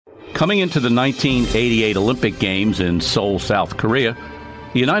Coming into the 1988 Olympic Games in Seoul, South Korea,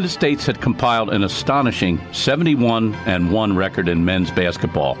 the United States had compiled an astonishing 71-1 record in men's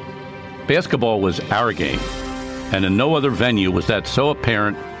basketball. Basketball was our game, and in no other venue was that so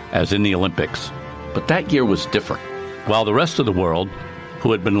apparent as in the Olympics. But that year was different. While the rest of the world,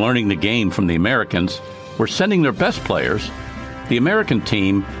 who had been learning the game from the Americans, were sending their best players, the American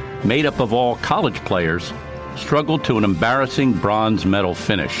team, made up of all college players, struggled to an embarrassing bronze medal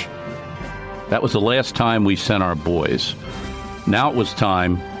finish. That was the last time we sent our boys. Now it was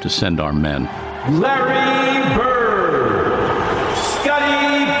time to send our men. Larry Bird,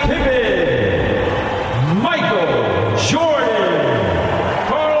 Scottie Pippen, Michael Jordan,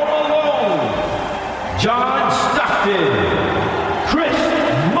 Karl Malone, John Stockton, Chris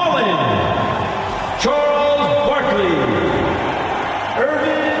Mullin, Charles Barkley,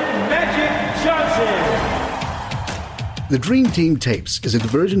 Earvin Magic Johnson. The Dream Team Tapes is a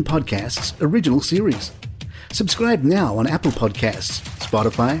Diversion Podcasts original series. Subscribe now on Apple Podcasts,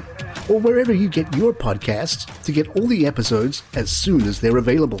 Spotify, or wherever you get your podcasts to get all the episodes as soon as they're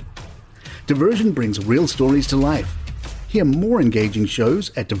available. Diversion brings real stories to life. Hear more engaging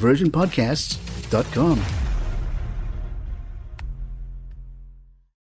shows at diversionpodcasts.com.